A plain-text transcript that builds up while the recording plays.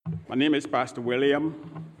My name is Pastor William,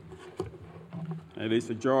 and it's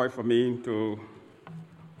a joy for me to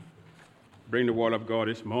bring the Word of God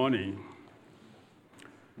this morning.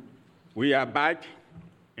 We are back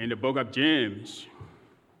in the book of James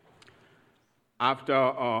after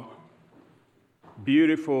a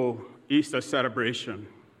beautiful Easter celebration.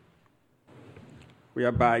 We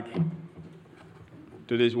are back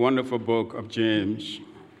to this wonderful book of James.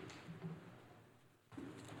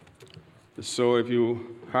 So if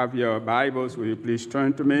you have your Bibles, will you please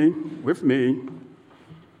turn with me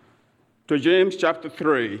to James chapter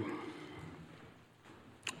 3.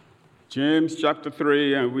 James chapter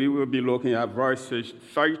 3, and we will be looking at verses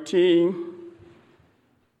 13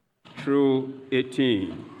 through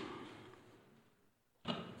 18.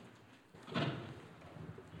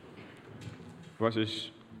 Verses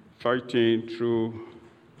 13 through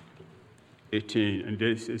 18, and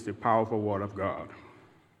this is the powerful Word of God.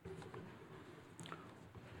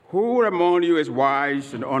 Who among you is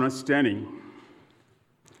wise and understanding?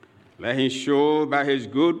 Let him show by his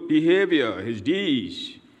good behavior, his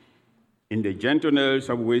deeds, in the gentleness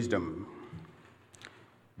of wisdom.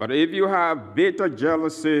 But if you have bitter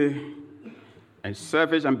jealousy and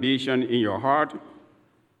selfish ambition in your heart,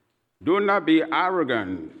 do not be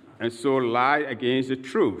arrogant and so lie against the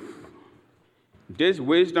truth. This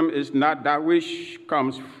wisdom is not that which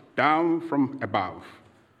comes down from above,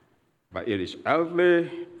 but it is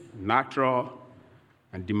earthly, natural,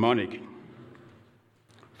 and demonic.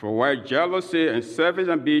 For where jealousy and selfish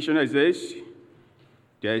ambition exist,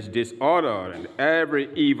 there is disorder and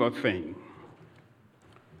every evil thing.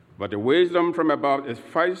 But the wisdom from above is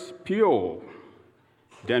first pure,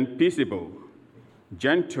 then peaceable,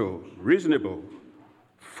 gentle, reasonable,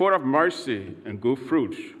 full of mercy and good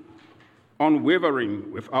fruit,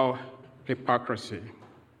 unwavering without hypocrisy.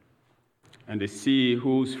 And the seed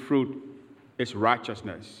whose fruit is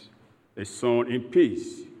righteousness is sown in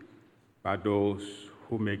peace by those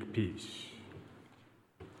who make peace.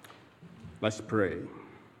 Let's pray.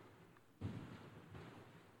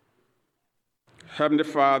 Heavenly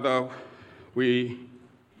Father, we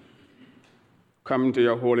come into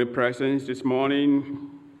your holy presence this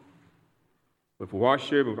morning with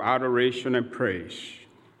worship, with adoration and praise.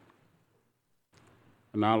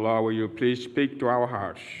 And now, Lord, will you please speak to our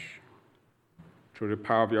hearts through the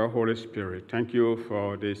power of your Holy Spirit. Thank you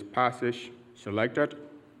for this passage selected.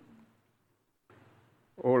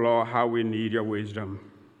 Oh, Lord, how we need your wisdom.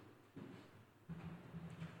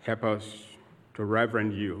 Help us to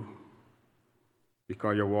reverence you,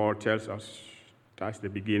 because your word tells us that's the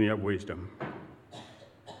beginning of wisdom.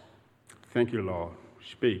 Thank you, Lord.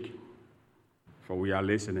 Speak, for we are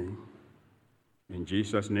listening. In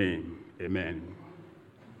Jesus' name, amen.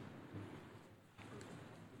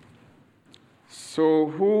 So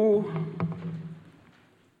who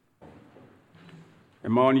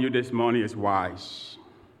among you this morning is wise?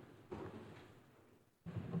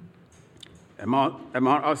 Among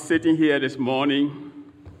us sitting here this morning,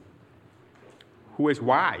 who is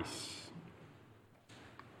wise?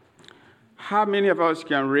 How many of us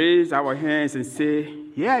can raise our hands and say,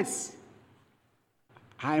 yes,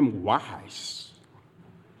 I am wise.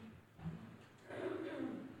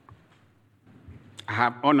 I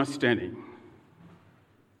have understanding.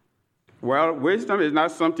 Well, wisdom is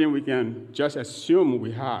not something we can just assume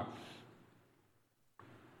we have.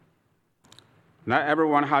 Not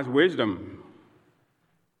everyone has wisdom.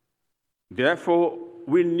 Therefore,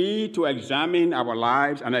 we need to examine our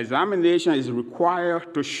lives, and examination is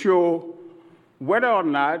required to show whether or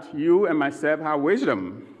not you and myself have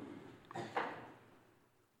wisdom.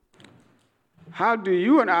 How do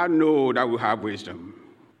you and I know that we have wisdom?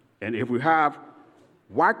 And if we have,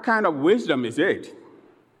 what kind of wisdom is it?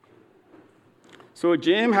 So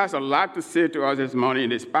James has a lot to say to us this morning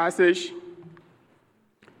in this passage.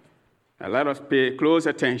 And let us pay close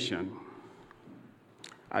attention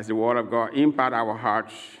as the Word of God impacts our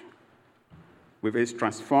hearts with its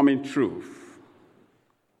transforming truth.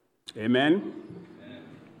 Amen?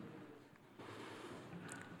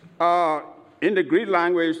 In the Greek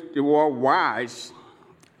language, the word wise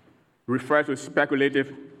refers to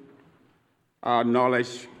speculative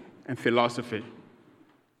knowledge and philosophy.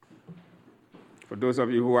 For those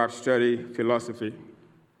of you who have studied philosophy,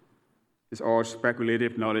 it's all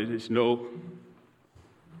speculative knowledge. There's no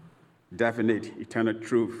definite eternal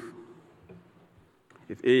truth.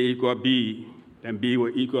 If A equals B, then B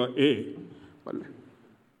will equal A. But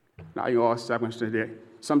now in all circumstances,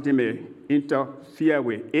 something may interfere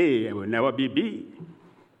with A and will never be B.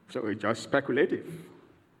 So it's just speculative.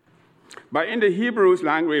 But in the Hebrew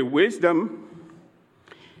language, wisdom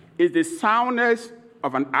is the soundness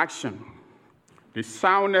of an action the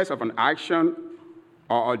soundness of an action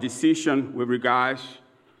or a decision with regards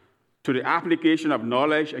to the application of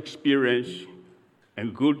knowledge, experience,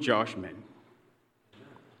 and good judgment.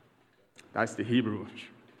 That's the Hebrew.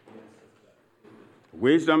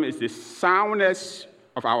 Wisdom is the soundness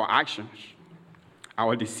of our actions,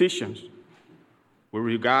 our decisions, with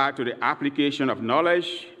regard to the application of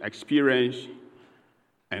knowledge, experience,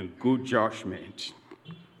 and good judgment.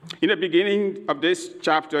 In the beginning of this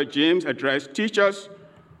chapter, James addressed teachers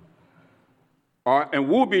and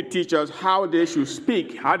would-be teachers how they should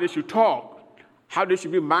speak, how they should talk, how they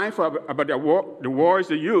should be mindful about the words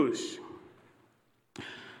they use.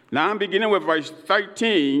 Now, beginning with verse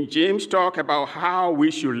 13, James talks about how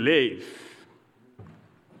we should live,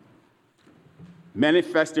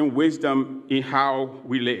 manifesting wisdom in how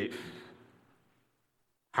we live.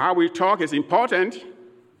 How we talk is important,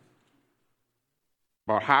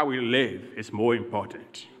 but how we live is more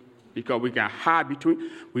important, because we can hide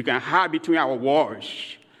between our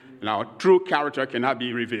words, and our true character cannot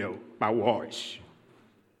be revealed by words.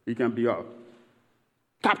 You can be a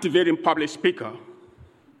captivating public speaker,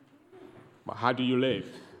 but how do you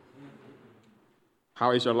live? How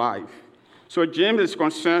is your life? So James is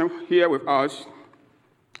concerned here with us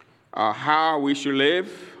how we should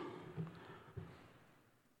live,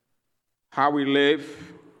 how we live,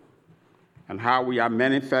 and how we are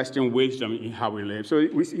manifesting wisdom in how we live. So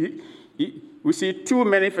we see two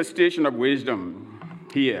manifestations of wisdom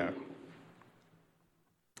here.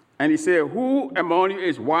 And he said, who among you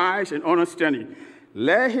is wise and understanding?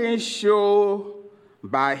 Let him show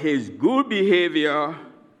by his good behavior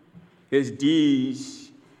his deeds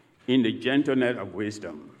in the gentleness of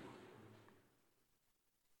wisdom.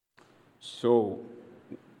 So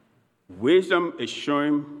wisdom is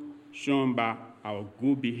shown by our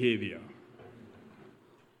good behavior.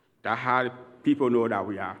 That's how people know that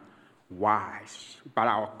we are wise, by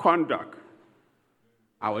our conduct,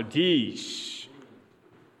 our deeds,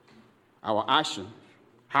 our action,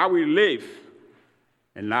 how we live,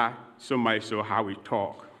 and not so much so how we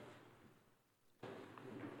talk.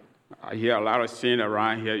 I hear a lot of saying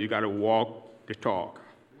around here, you got to walk the talk.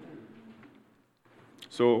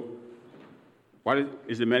 So what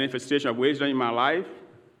is the manifestation of wisdom in my life?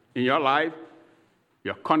 In your life?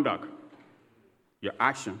 Your conduct, your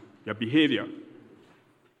action, your behavior.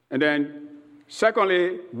 And then,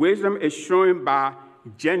 secondly, wisdom is shown by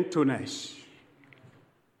gentleness.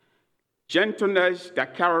 Gentleness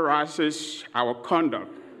that characterizes our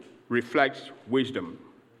conduct reflects wisdom.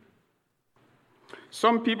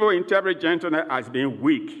 Some people interpret gentleness as being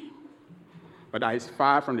weak, but that is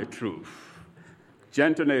far from the truth.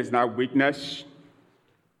 Gentleness is not weakness.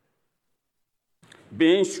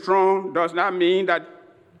 Being strong does not mean that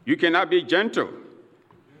you cannot be gentle.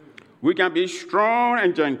 We can be strong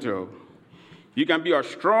and gentle. You can be a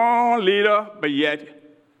strong leader, but yet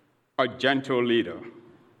a gentle leader.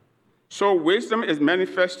 So wisdom is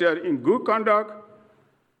manifested in good conduct,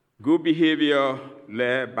 good behavior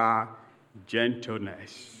led by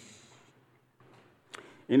gentleness.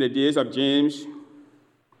 In the days of James,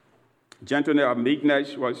 gentleness or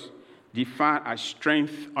meekness was defined as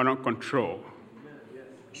strength under control.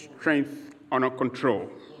 Strength under control.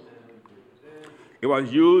 It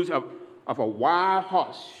was used of a wild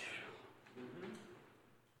horse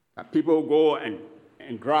that people go and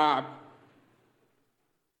grab,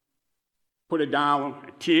 put it down,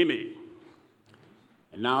 and tame it.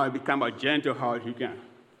 And now it becomes a gentle horse. You can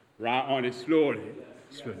ride on it slowly.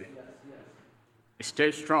 It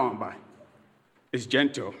stays strong, but it's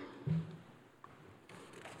gentle.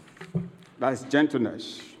 That's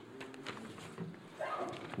gentleness.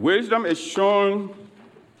 Wisdom is shown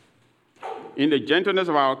in the gentleness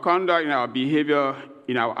of our conduct, in our behavior,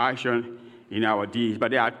 in our action, in our deeds.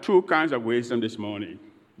 But there are two kinds of wisdom this morning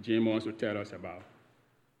James wants to tell us about.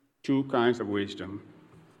 Two kinds of wisdom.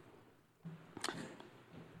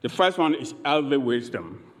 The first one is elderly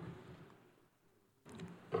wisdom.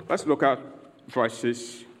 Let's look at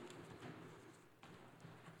verses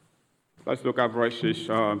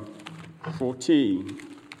 14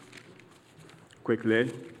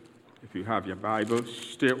 quickly. If you have your Bible,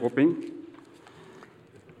 stay open.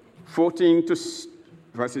 14 to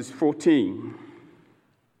verses 14.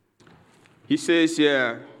 He says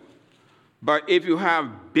here, but if you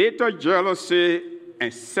have bitter jealousy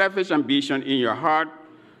and selfish ambition in your heart,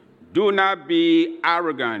 do not be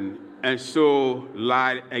arrogant and so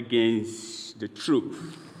lie against the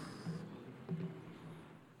truth.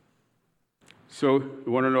 So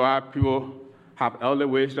you want to know how people have elder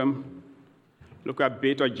wisdom? Look at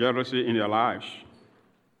bitter jealousy in their lives,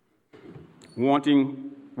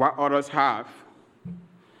 wanting what others have.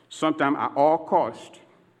 sometimes at all cost.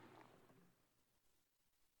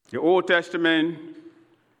 The Old Testament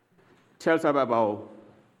tells us about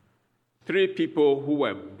 3 people who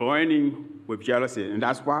were burning with jealousy, and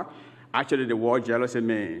that's what actually the word jealousy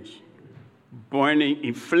means. Burning,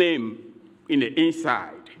 inflamed in the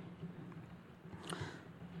inside.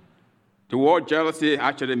 The word jealousy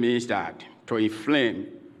actually means that, to inflame.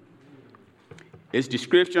 Its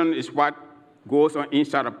description is what goes on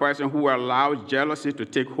inside a person who allows jealousy to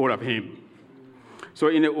take hold of him. So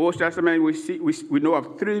in the Old Testament, we know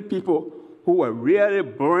of 3 people who were really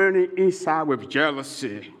burning inside with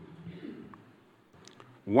jealousy.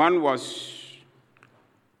 One was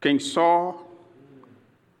King Saul.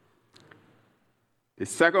 The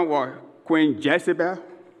second was Queen Jezebel,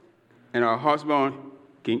 and her husband,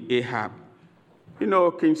 King Ahab. You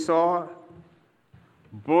know, King Saul,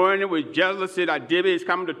 burning with jealousy that David is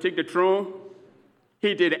coming to take the throne.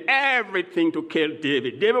 He did everything to kill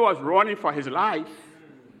David. David was running for his life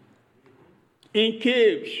in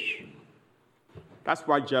caves. That's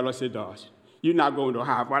what jealousy does. You're not going to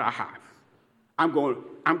have what I have. I'm going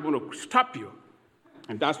to stop you.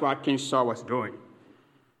 And that's what King Saul was doing.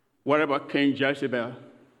 What about King Jezebel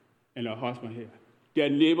and her husband here? Their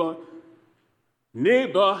neighbor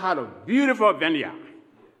had a beautiful vineyard.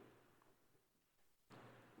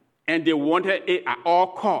 And they wanted it at all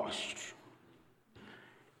costs.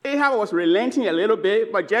 Ahab was relenting a little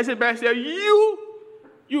bit, but Jezebel said,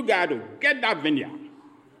 you got to get that vineyard.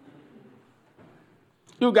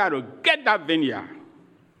 You got to get that vineyard.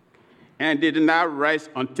 And they did not rest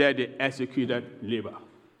until they executed Nabal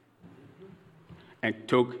and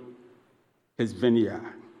took his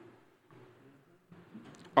vineyard.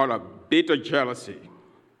 Out of bitter jealousy.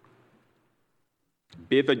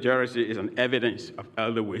 Bitter jealousy is an evidence of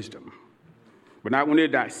elder wisdom. But not only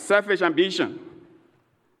that, selfish ambition.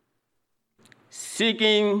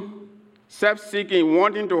 Self-seeking,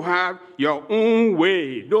 wanting to have your own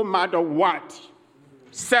way, no matter what.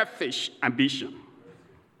 Selfish ambition.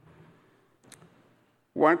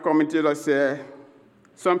 One commentator said,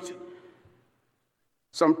 some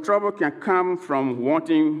trouble can come from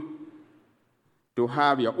wanting to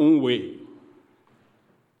have your own way.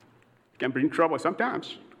 It can bring trouble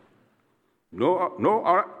sometimes.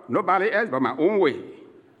 Nobody else but my own way.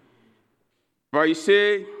 But you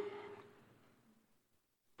see,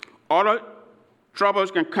 other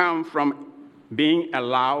troubles can come from being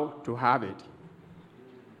allowed to have it.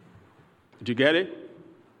 Did you get it?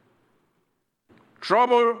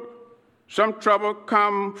 Some trouble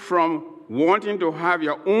come from wanting to have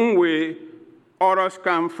your own way. Others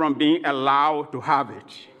come from being allowed to have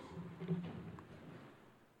it.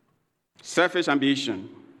 Selfish ambition.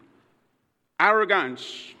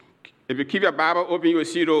 Arrogance. If you keep your Bible open, you will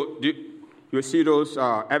see those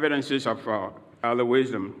evidences of elder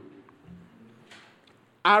wisdom.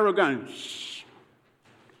 Arrogance.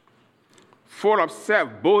 Full of self,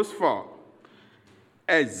 boastful.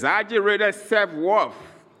 Exaggerated self-worth.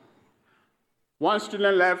 One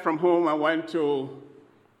student left from home and went to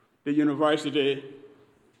the university,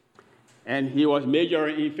 and he was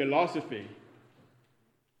majoring in philosophy,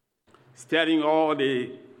 studying all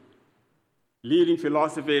the leading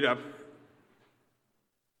philosophy of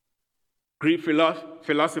Greek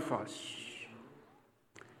philosophers,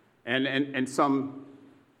 and some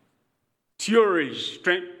theories,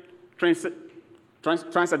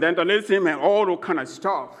 transcendentalism and all that kind of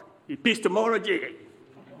stuff, epistemology.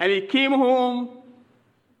 And he came home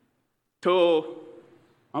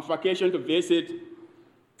on vacation to visit,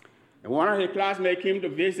 and one of his classmates came to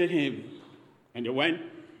visit him, and they went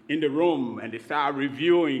in the room and they started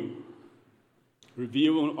reviewing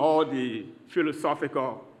all the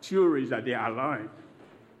philosophical theories that they had learned.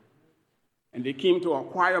 And they came to a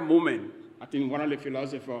quiet moment. I think one of the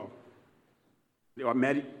philosophers, they were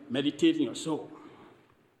meditating or so.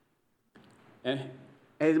 And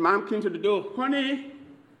his mom came to the door, honey,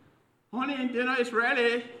 dinner is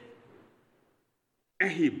ready.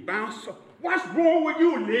 And he bounced up. What's wrong with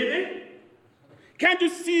you, lady? Can't you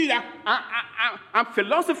see that I'm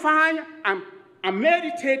philosophizing, I'm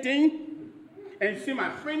meditating, and you see my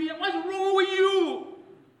friend here? What's wrong with you?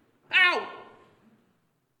 Ow!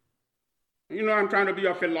 You know I'm trying to be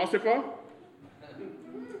a philosopher?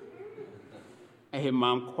 And his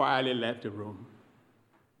mom quietly left the room.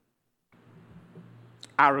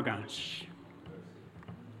 Arrogance.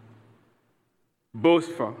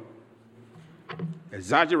 Boastful.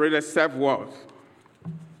 Exaggerated self-worth.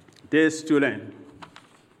 This student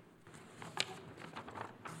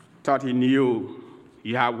thought he knew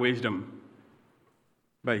he had wisdom,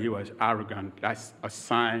 but he was arrogant. That's a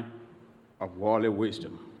sign of worldly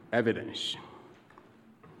wisdom, evidence.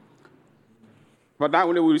 But not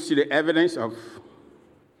only will we see the evidence of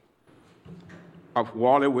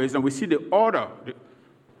worldly wisdom, we see the order.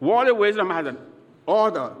 Worldly wisdom has an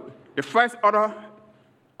order. The first order,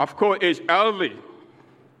 of course, is earthly.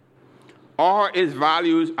 All its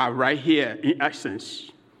values are right here in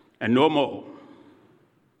essence and no more.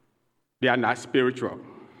 They are not spiritual.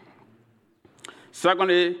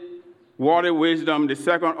 Secondly, worldly wisdom, the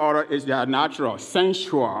second order is they are natural,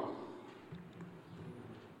 sensual,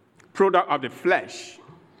 product of the flesh.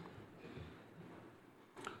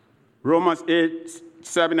 Romans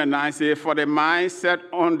 8:7-9 says, "For the mind set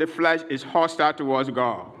on the flesh is hostile towards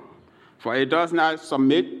God, for it does not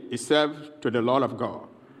submit itself to the law of God.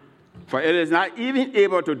 For it is not even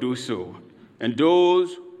able to do so, and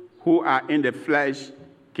those who are in the flesh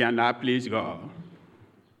cannot please God."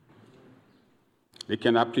 They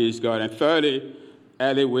cannot please God. And thirdly,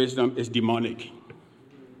 earthly wisdom is demonic.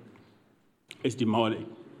 It's demonic.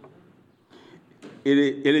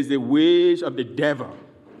 It is the ways of the devil.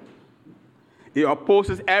 It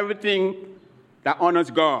opposes everything that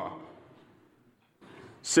honors God.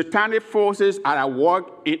 Satanic forces are at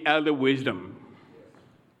work in earthly wisdom.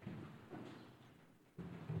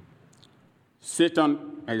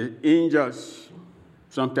 Satan and his angels,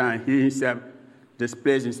 sometimes he himself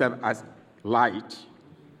displays himself as light.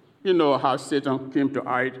 You know how Satan came to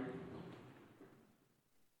hide?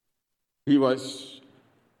 He was,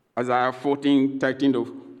 Isaiah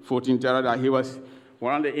 14:13-14 tells that he was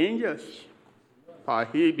one of the angels.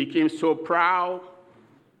 He became so proud.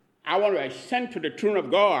 I want to ascend to the throne of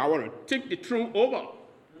God. I want to take the throne over.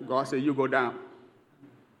 God said, "You go down."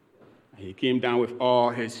 He came down with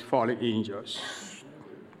all his fallen angels.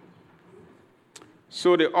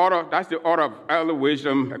 So that's the order of earthly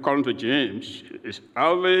wisdom according to James. It's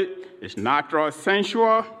earthly, it's natural,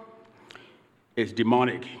 sensual, it's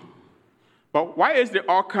demonic. But what is the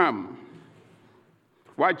outcome?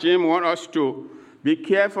 Why James wants us to be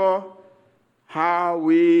careful how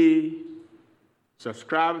we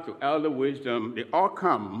subscribe to elder wisdom. The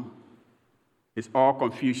outcome is all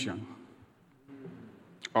confusion,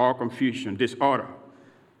 disorder,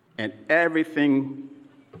 and everything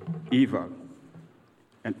evil.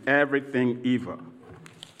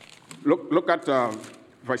 Look at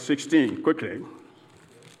verse 16 quickly.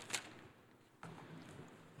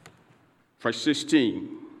 Verse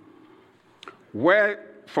 16. Where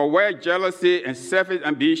jealousy and selfish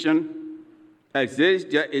ambition exists,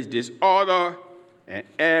 there is disorder and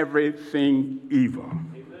everything evil.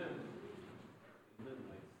 Amen.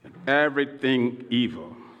 Everything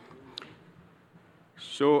evil.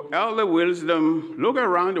 So, elder wisdom, look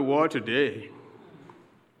around the world today.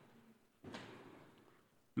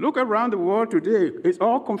 Look around the world today. It's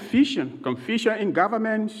all confusion. Confusion in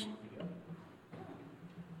governments,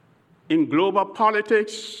 in global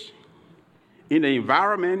politics, in the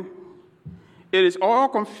environment. It is all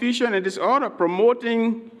confusion and disorder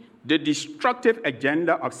promoting the destructive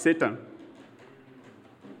agenda of Satan.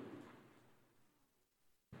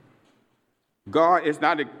 God is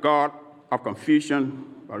not a God of confusion,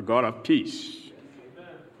 but a God of peace.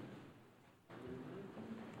 Amen.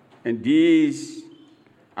 And these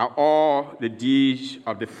are all the deeds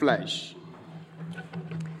of the flesh.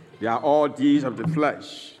 They are all deeds of the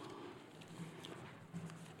flesh.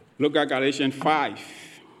 Look at Galatians 5.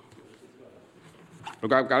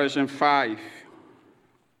 Look at Galatians 5.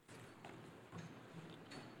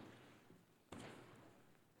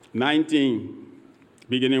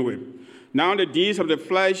 Beginning with. Now the deeds of the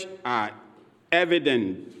flesh are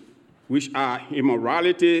evident, which are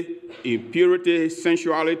immorality, impurity,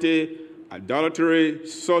 sensuality, idolatry,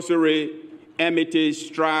 sorcery, enmity,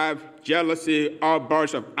 strife, jealousy,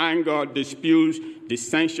 outbursts of anger, disputes,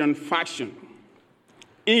 dissension, faction,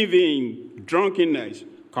 envying, drunkenness,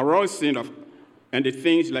 carousing and the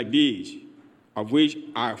things like these, of which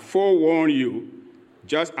I forewarn you,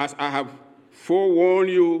 just as I have forewarned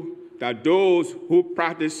you, that those who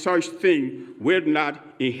practice such things will not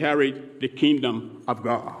inherit the kingdom of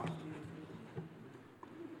God.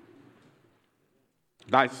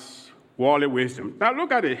 That's worldly wisdom. Now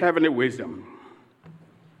look at the heavenly wisdom.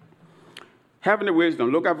 Heavenly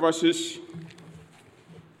wisdom, look at verses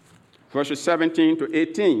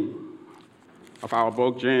 17-18 of our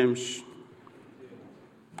book, James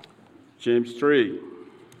 3.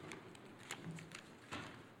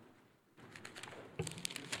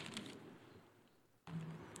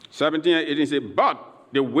 And 18 says, but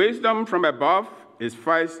the wisdom from above is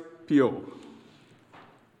first pure.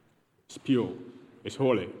 It's pure. It's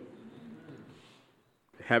holy.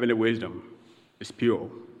 Heavenly wisdom is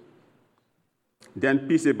pure. Then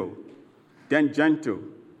peaceable. Then gentle.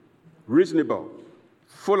 Reasonable.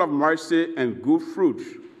 full of mercy and good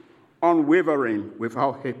fruit, unwavering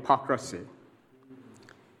without hypocrisy.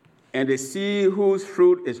 And the seed whose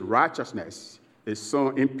fruit is righteousness is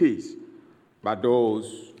sown in peace by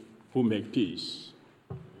those who make peace.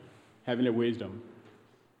 Heavenly wisdom.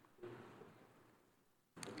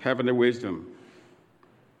 Heavenly wisdom.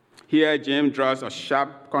 Here, James draws a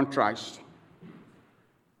sharp contrast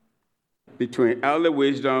between earthly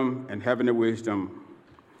wisdom and heavenly wisdom.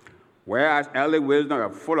 Whereas earthly wisdom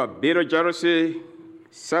is full of bitter jealousy,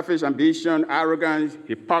 selfish ambition, arrogance,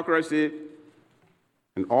 hypocrisy,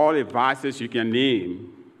 and all the vices you can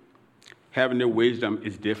name, heavenly wisdom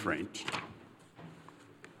is different.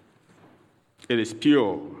 It is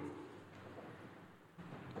pure.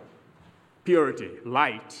 Purity,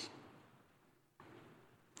 light.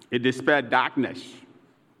 It dispels darkness.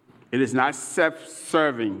 It is not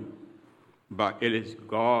self-serving, but it is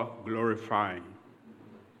God-glorifying.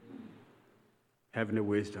 Heavenly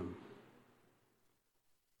wisdom.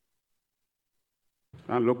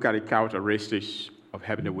 Now look at the characteristics of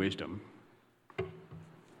heavenly wisdom.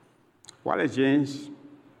 Why is James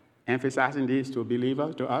emphasizing this to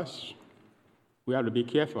believers, to us? We have to be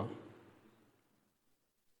careful.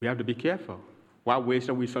 We have to be careful. What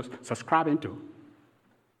wisdom we subscribing to?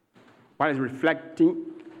 What is reflecting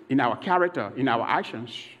in our character, in our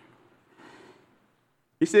actions?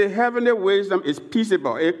 He said, heavenly wisdom is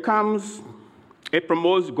peaceable. It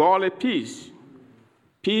promotes godly peace.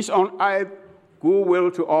 Peace on earth,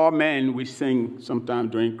 goodwill to all men, we sing sometime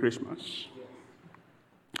during Christmas.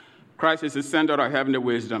 Christ is the center of heavenly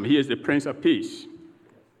wisdom. He is the Prince of Peace.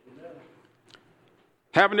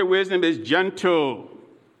 Heavenly wisdom is gentle.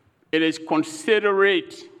 It is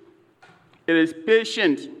considerate. It is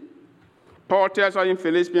patient. Paul tells us in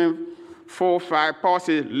Philippians 4:5, Paul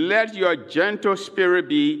says, let your gentle spirit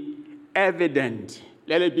be evident.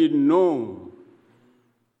 Let it be known.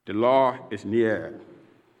 The Lord is near.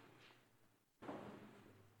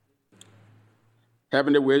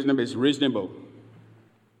 Heavenly wisdom is reasonable.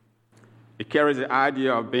 It carries the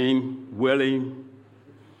idea of being willing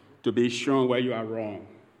to be shown where you are wrong.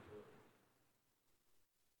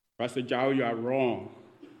 Pastor Jao, you are wrong.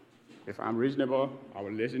 If I'm reasonable, I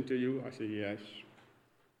will listen to you. I say, yes.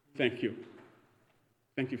 Thank you.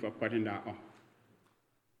 Thank you for putting that on.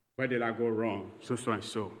 Where did I go wrong? So and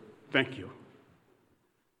so. Thank you.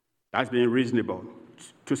 That's being reasonable.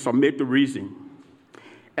 To submit to reason.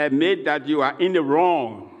 Admit that you are in the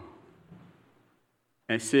wrong.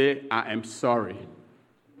 And say, I am sorry.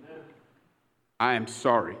 I am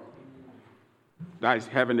sorry. That is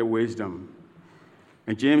heavenly wisdom.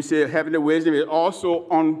 And James said heavenly wisdom is also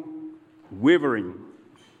unwavering.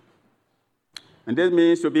 And this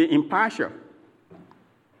means to be impartial.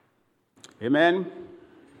 Amen?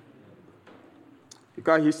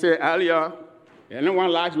 Because he said earlier,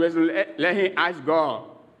 anyone lacks wisdom, let him ask God,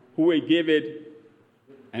 who will give it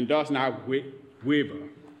and does not waver.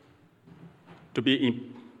 To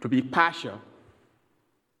be partial.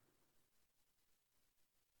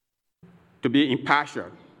 To be impartial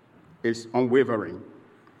is unwavering.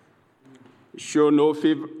 Show no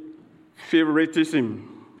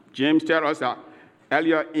favoritism. James tells us that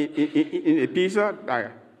earlier in the epistle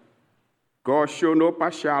that God shows no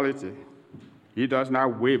partiality. He does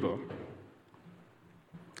not waver.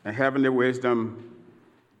 And heavenly wisdom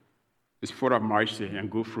is full of mercy and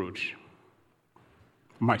good fruit.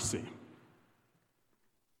 Mercy.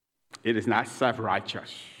 It is not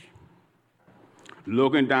self-righteous.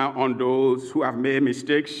 Looking down on those who have made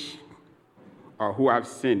mistakes or who have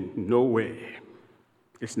sinned. No way.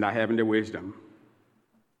 It's not heavenly wisdom.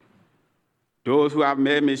 Those who have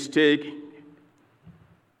made mistakes,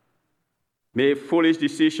 made foolish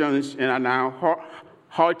decisions, and are now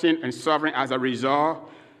hurting and suffering as a result,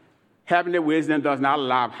 heavenly wisdom does not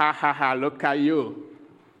laugh. Ha, ha, ha, look at you.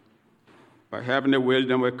 But heavenly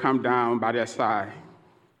wisdom will come down by their side.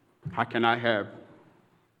 How can I help?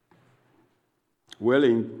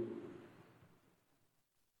 Willing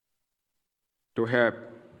to help.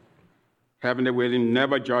 Heavenly wisdom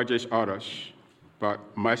never judges others, but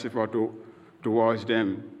merciful towards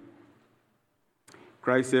them.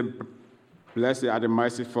 Christ said, blessed are the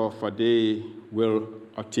merciful, for they will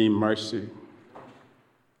obtain mercy.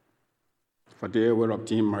 For they will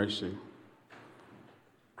obtain mercy.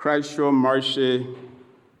 Christ showed mercy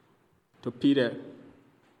to Peter.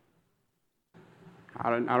 I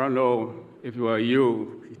don't know if it were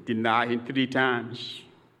you, he denied him 3 times.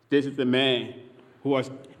 This is the man who was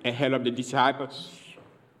ahead of the disciples.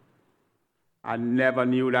 I never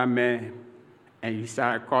knew that man. And he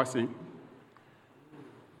started cursing.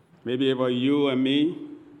 Maybe it was you and me.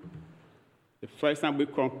 The first time we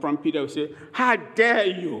confront Peter, we say, how dare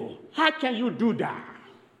you? How can you do that?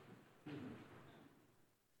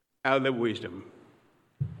 Elder wisdom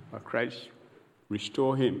of Christ,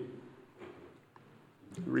 restore him.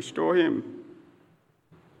 Restore him.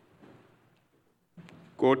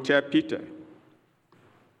 Go tell Peter,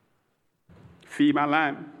 feed my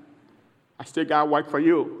lamb. I still got work for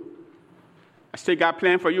you. I still got a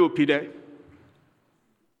plan for you, Peter.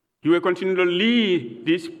 You will continue to lead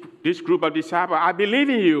this group of disciples. I believe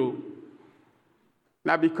in you.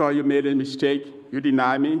 Not because you made a mistake, you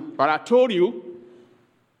denied me, but I told you,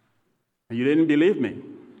 and you didn't believe me.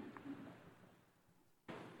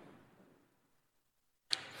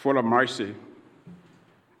 Full of mercy.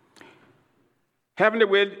 Heavenly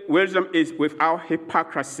wisdom is without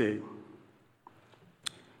hypocrisy.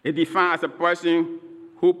 It defines a person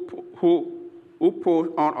who puts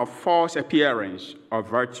on a false appearance of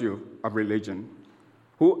virtue of religion,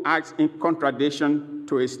 who acts in contradiction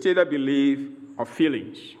to a stated belief or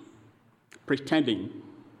feelings, pretending.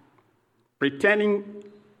 Pretending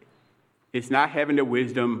is not heavenly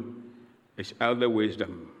wisdom, it's elder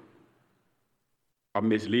wisdom, or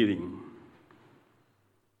misleading.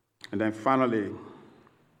 And then finally,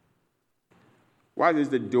 what is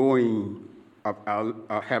the doing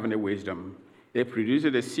of heavenly wisdom? It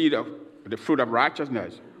produces the seed of the fruit of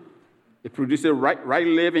righteousness. It produces right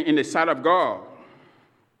living in the sight of God.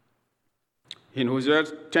 In Hosea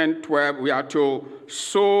 10:12, we are told,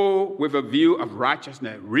 sow with a view of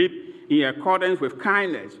righteousness, reap in accordance with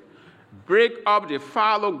kindness, break up the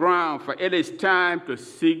fallow ground, for it is time to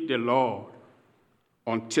seek the Lord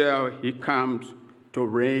until he comes to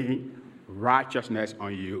rain righteousness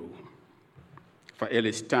on you. For it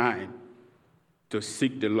is time to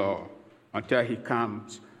seek the Lord until he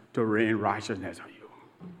comes to rain righteousness on you.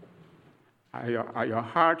 Are your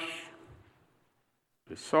hearts,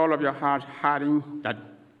 the soul of your heart, hardened that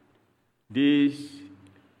these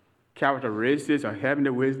characteristics of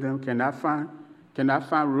heavenly wisdom cannot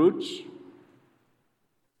find roots?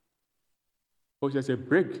 Moses said,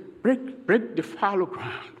 break the fallow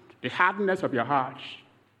ground, the hardness of your hearts,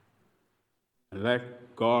 and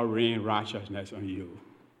let God rain righteousness on you.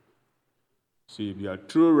 So you'll be a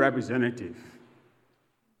true representative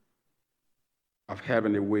of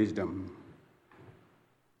heavenly wisdom.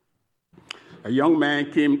 A young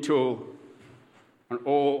man came to an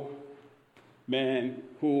old man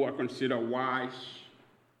who are considered wise.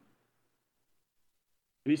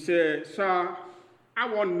 And he said, sir,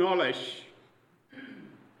 I want knowledge.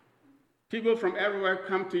 People from everywhere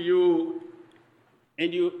come to you,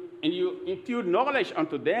 and you impute knowledge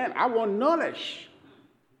unto them. I want knowledge.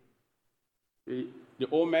 The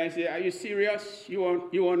old man said, are you serious? You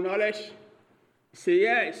want knowledge? He said,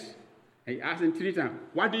 yes. And he asked him 3 times,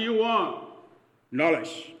 what do you want?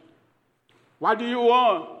 Knowledge. What do you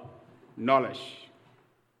want? Knowledge.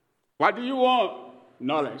 What do you want?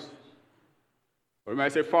 Knowledge. The man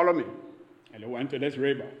said, follow me. And they went to this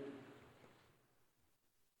river.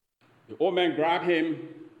 The old man grabbed him,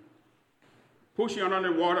 pushed him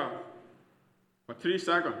under the water for 3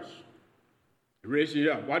 seconds. He raised it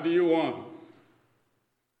up. What do you want?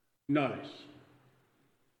 Knowledge.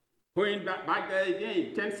 Put him back there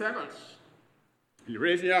again, 10 seconds. He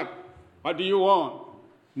raised it up. What do you want?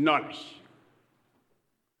 Knowledge.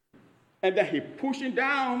 And then he pushed him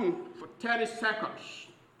down for 30 seconds.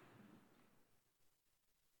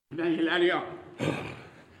 And then he let it up.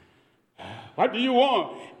 What do you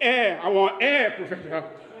want? Air. I want air, Professor.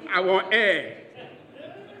 I want air.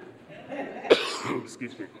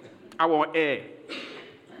 Excuse me. I want air.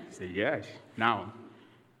 He said, yes. Now,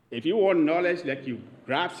 if you want knowledge that you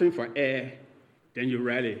grab him for air, then you're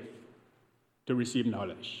ready to receive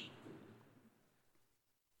knowledge.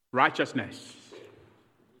 Righteousness.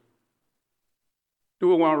 Do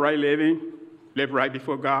we want right living? Live right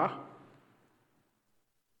before God?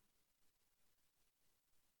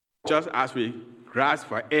 Just as we grasp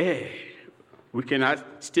for air, we cannot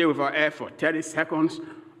stay with our air for 30 seconds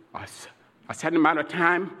or a certain amount of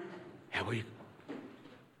time. And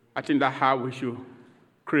I think that's how we should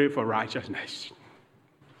crave for righteousness.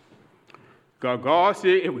 God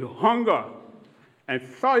said if we hunger and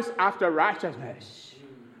thirst after righteousness,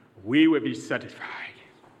 we will be satisfied.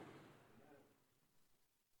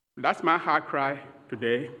 That's my heart cry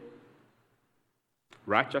today.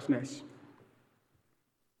 Righteousness.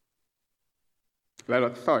 Let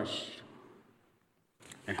us thirst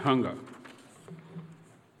and hunger,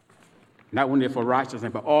 not only for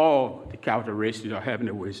righteousness, but all the characteristics of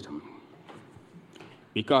heavenly wisdom.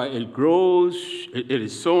 Because it grows, it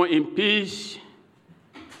is sown in peace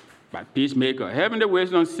by peacemaker. Heavenly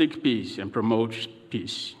wisdom seeks peace and promotes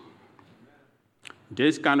peace.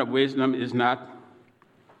 This kind of wisdom is not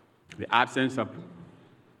the absence of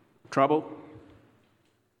trouble.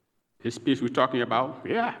 This peace we're talking about,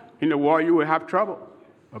 yeah, in the world you will have trouble,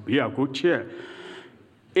 but be of good cheer.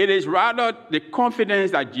 It is rather the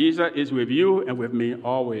confidence that Jesus is with you and with me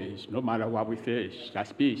always, no matter what we face.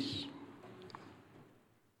 That's peace.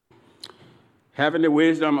 Having the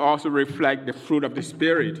wisdom also reflects the fruit of the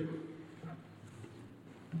Spirit.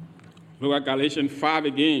 Look at Galatians 5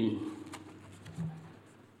 again,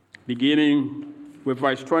 beginning with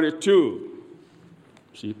verse 22.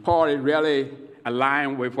 See, Paul is really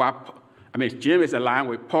aligned with Jim is aligned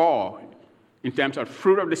with Paul in terms of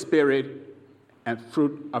fruit of the Spirit and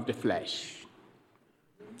fruit of the flesh.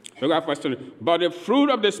 Look at verse 20. But the fruit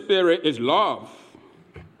of the Spirit is love,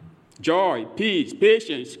 joy, peace,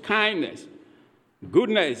 patience, kindness,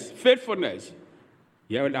 goodness, faithfulness.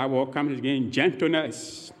 Here that word comes again,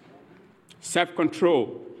 gentleness,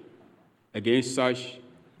 self-control. Against such,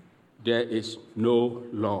 there is no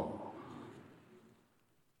law.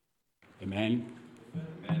 Amen.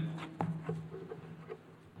 Amen.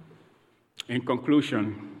 In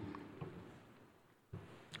conclusion,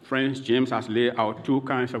 friends, James has laid out two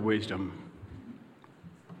kinds of wisdom.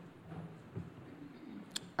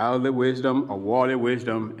 Earthly wisdom, or worldly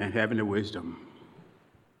wisdom, and heavenly wisdom.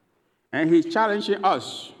 And he's challenging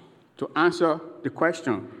us to answer the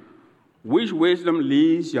question, which wisdom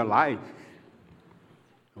leads your life?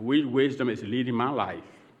 Which wisdom is leading my life?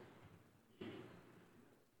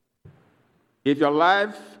 If your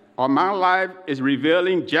life or my life is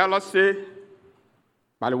revealing jealousy,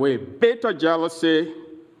 by the way, bitter jealousy,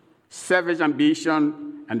 selfish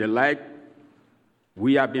ambition, and the like,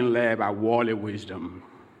 we have been led by worldly wisdom,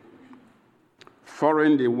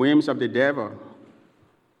 following the whims of the devil.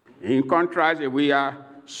 In contrast, if we are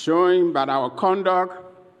showing by our conduct,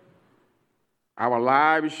 our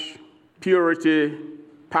lives, purity,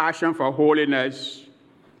 passion for holiness,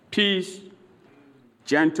 peace,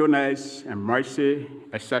 gentleness, and mercy,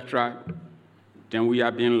 etc., then we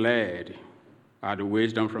are being led by the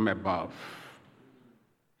wisdom from above,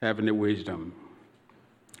 heavenly wisdom.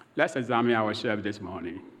 Let's examine ourselves this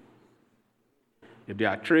morning. If there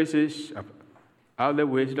are traces of other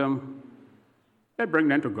wisdom, let's bring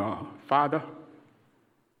them to God. Father,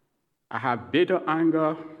 I have bitter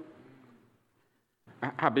anger.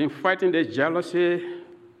 I have been fighting this jealousy.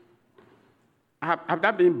 Have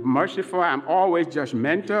not been merciful. I'm always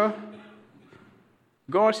judgmental.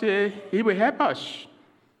 God said he will help us.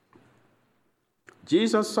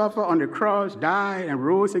 Jesus suffered on the cross, died, and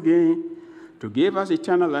rose again to give us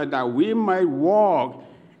eternal life that we might walk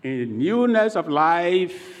in newness of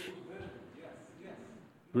life,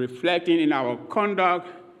 reflecting in our conduct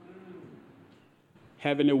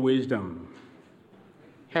heavenly wisdom.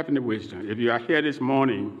 Heavenly wisdom. If you are here this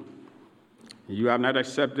morning, you have not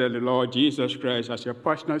accepted the Lord Jesus Christ as your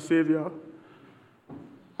personal Savior,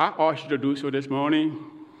 I urge you to do so this morning.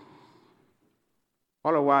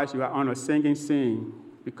 Otherwise, you are on a sinking sin,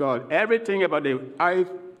 because everything about the earth,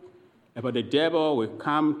 about the devil will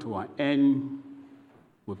come to an end,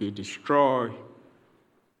 will be destroyed.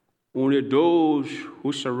 Only those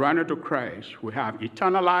who surrender to Christ will have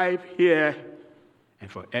eternal life here and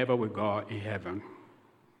forever with God in heaven.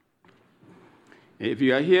 If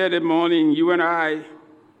you are here this morning, you and I,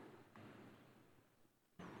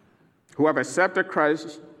 who have accepted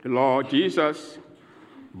Christ, the Lord Jesus,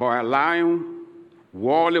 by allowing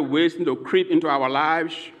worldly wisdom to creep into our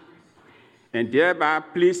lives and thereby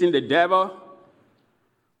pleasing the devil,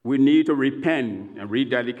 we need to repent and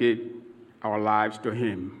rededicate our lives to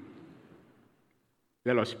him.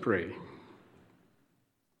 Let us pray.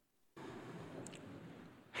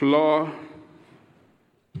 Lord,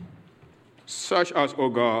 search us, O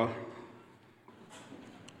God,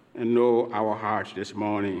 and know our hearts this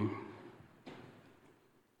morning.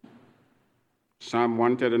 Psalm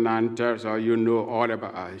 139 tells us you know all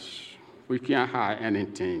about us. We can't hide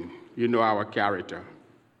anything. You know our character.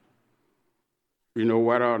 You know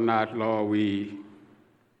whether or not, Lord, we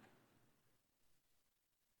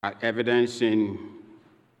are evidencing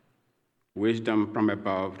wisdom from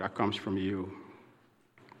above that comes from you.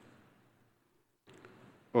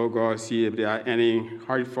 Oh God, see if there are any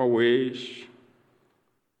hurtful ways,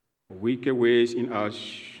 wicked ways in us,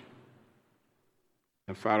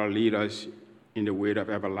 and Father, lead us in the way of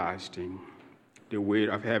everlasting, the way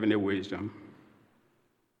of heavenly wisdom.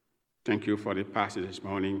 Thank you for the passage this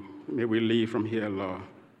morning. May we leave from here, Lord,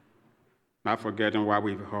 not forgetting what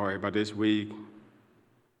we've heard, but this week,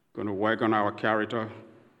 going to work on our character,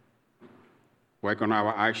 work on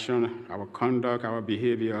our action, our conduct, our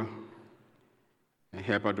behavior, and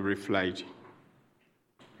help us to reflect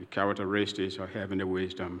the characteristics of heavenly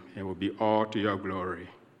wisdom. It will be all to your glory.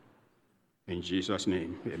 In Jesus'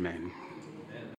 name, amen.